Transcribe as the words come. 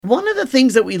One of the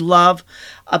things that we love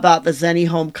about the Zenni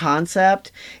home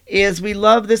concept is we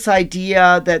love this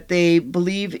idea that they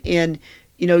believe in,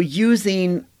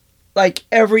 using like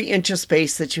every inch of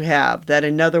space that you have. That,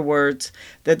 in other words,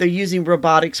 that they're using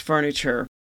robotics furniture.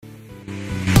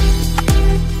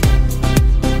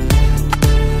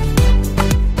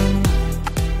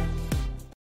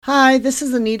 Hi, this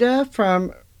is Anita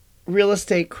from Real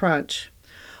Estate Crunch.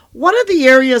 One of the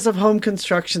areas of home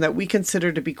construction that we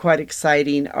consider to be quite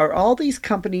exciting are all these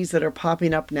companies that are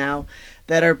popping up now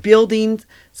that are building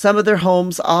some of their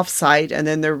homes off-site and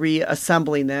then they're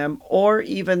reassembling them, or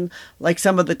even like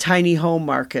some of the tiny home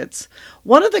markets.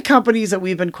 One of the companies that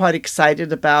we've been quite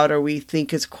excited about, or we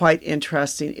think is quite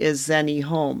interesting, is Zenni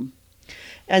Home.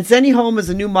 And Zenni Home is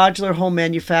a new modular home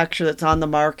manufacturer that's on the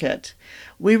market.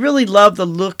 We really love the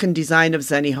look and design of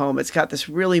Zenni Home. It's got this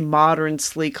really modern,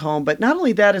 sleek home. But not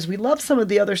only that, is we love some of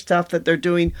the other stuff that they're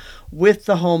doing with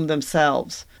the home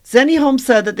themselves. Zenni Home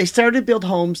said that they started to build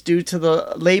homes due to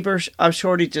the labor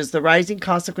shortages, the rising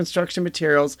cost of construction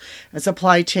materials, and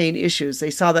supply chain issues.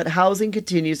 They saw that housing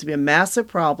continues to be a massive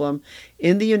problem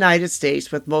in the United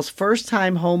States, with most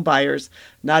first-time home buyers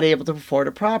not able to afford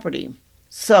a property.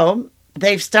 So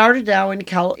they've started now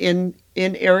in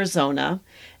Arizona.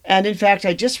 And in fact,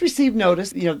 I just received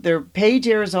notice, their Page,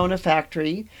 Arizona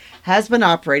factory has been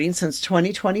operating since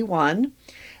 2021.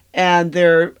 And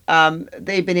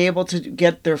they've been able to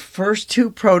get their first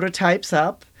 2 prototypes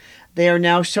up. They are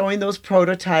now showing those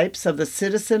prototypes of the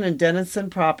Citizen and Denison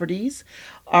properties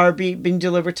are being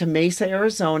delivered to Mesa,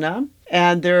 Arizona.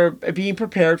 And they're being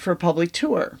prepared for a public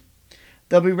tour.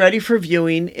 They'll be ready for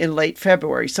viewing in late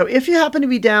February. So if you happen to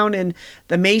be down in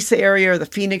the Mesa area or the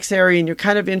Phoenix area and you're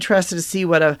kind of interested to see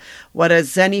what a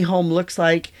Zenni home looks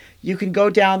like, you can go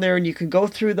down there and you can go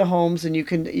through the homes and you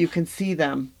can see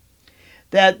them.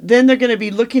 Then they're going to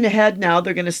be looking ahead now.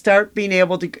 They're going to start being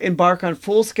able to embark on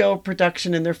full-scale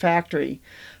production in their factory.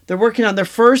 They're working on their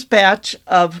first batch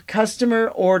of customer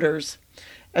orders,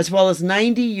 as well as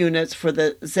 90 units for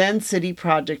the Zen City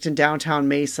project in downtown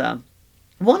Mesa.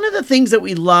 One of the things that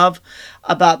we love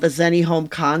about the Zenni home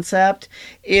concept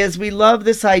is we love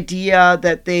this idea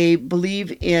that they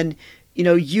believe in,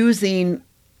 using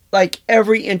like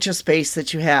every inch of space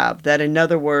that you have. That, in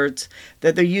other words,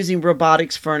 that they're using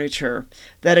robotics furniture.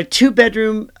 That a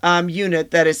 2-bedroom unit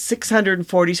that is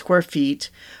 640 square feet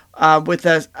with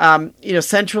a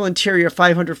central interior of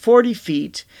 540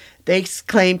 feet, they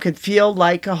claim can feel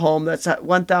like a home that's at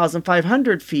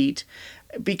 1,500 feet.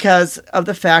 Because of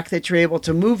the fact that you're able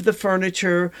to move the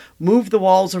furniture, move the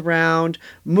walls around,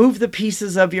 move the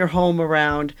pieces of your home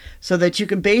around, so that you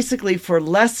can basically, for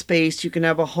less space, you can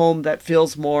have a home that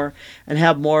feels more and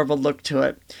have more of a look to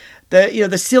it.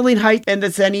 The ceiling height in the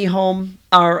Zenni home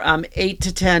are 8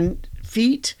 to 10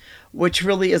 feet, which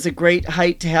really is a great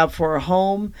height to have for a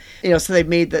home. So they've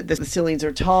made the ceilings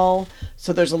are tall,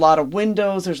 so there's a lot of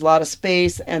windows, there's a lot of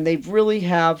space, and they really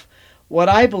have what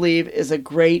I believe is a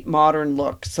great modern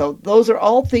look. So those are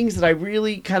all things that I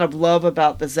really kind of love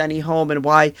about the Zenni home and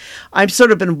why I've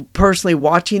sort of been personally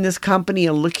watching this company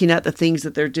and looking at the things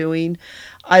that they're doing.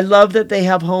 I love that they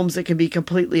have homes that can be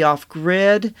completely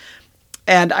off-grid.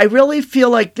 And I really feel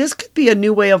like this could be a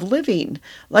new way of living,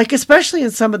 like especially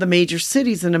in some of the major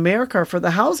cities in America for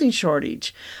the housing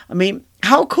shortage. I mean,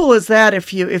 how cool is that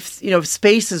if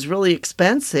space is really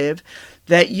expensive,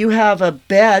 that you have a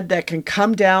bed that can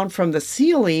come down from the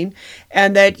ceiling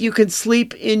and that you can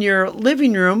sleep in your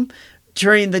living room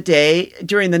during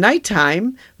the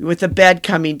nighttime with the bed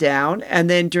coming down, and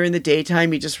then during the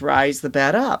daytime you just rise the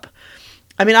bed up.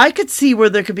 I mean, I could see where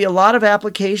there could be a lot of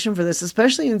application for this,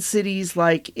 especially in cities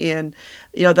like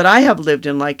that I have lived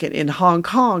in, like in Hong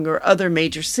Kong or other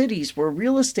major cities where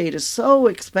real estate is so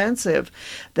expensive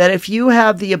that if you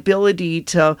have the ability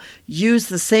to use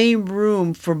the same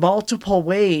room for multiple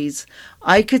ways,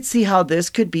 I could see how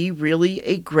this could be really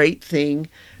a great thing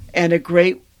and a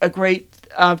great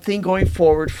thing going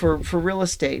forward for real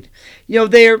estate.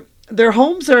 Their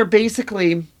homes are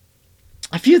basically,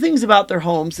 a few things about their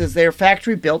homes is they're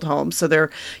factory built homes. So they're,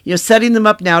 setting them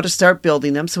up now to start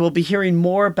building them. So we'll be hearing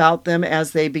more about them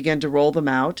as they begin to roll them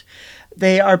out.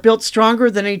 They are built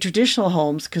stronger than any traditional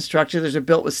homes constructed. They're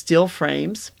built with steel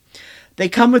frames. They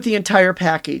come with the entire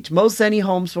package. Most Zenni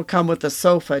homes will come with a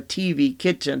sofa, TV,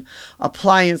 kitchen,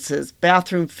 appliances,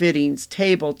 bathroom fittings,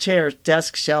 table, chairs,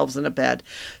 desk, shelves, and a bed.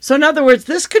 So in other words,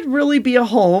 this could really be a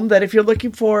home that if you're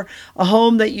looking for a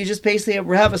home that you just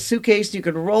basically have a suitcase you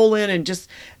can roll in and just,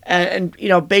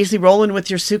 basically roll in with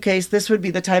your suitcase, this would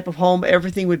be the type of home.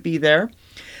 Everything would be there.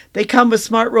 They come with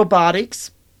smart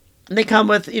robotics. They come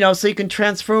with, so you can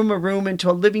transform a room into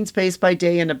a living space by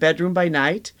day and a bedroom by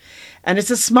night. And it's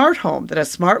a smart home that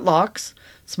has smart locks,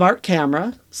 smart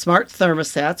camera, smart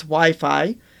thermostats,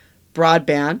 Wi-Fi,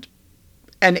 broadband,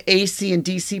 and AC and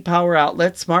DC power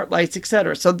outlets, smart lights,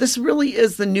 etc. So this really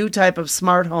is the new type of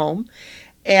smart home.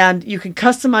 And you can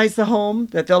customize the home,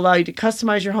 that they'll allow you to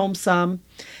customize your home some.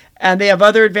 And they have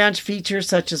other advanced features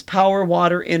such as power,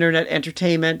 water, internet,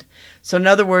 entertainment. So in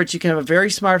other words, you can have a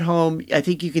very smart home. I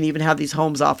think you can even have these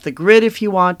homes off the grid if you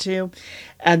want to.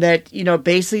 And that,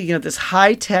 basically, this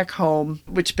high-tech home,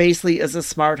 which basically is a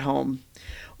smart home.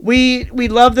 We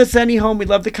love the Zenni home. We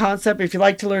love the concept. If you'd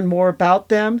like to learn more about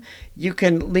them, you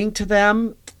can link to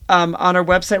them. On our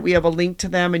website, we have a link to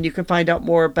them, and you can find out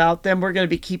more about them. We're going to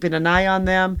be keeping an eye on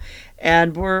them,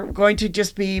 and we're going to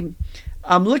just be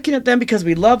looking at them because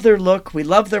we love their look, we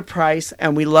love their price,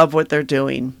 and we love what they're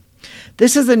doing.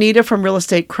 This is Anita from Real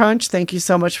Estate Crunch. Thank you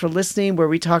so much for listening, where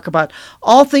we talk about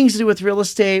all things to do with real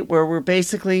estate, where we're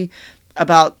basically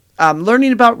about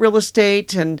learning about real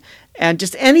estate and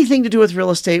just anything to do with real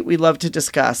estate we love to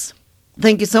discuss.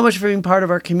 Thank you so much for being part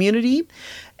of our community,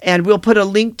 and we'll put a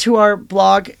link to our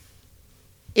blog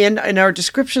in our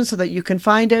description so that you can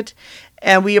find it.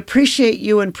 And we appreciate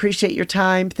you and appreciate your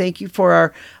time. Thank you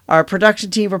for our production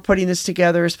team for putting this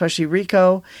together, especially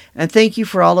Rico. And thank you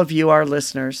for all of you, our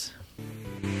listeners.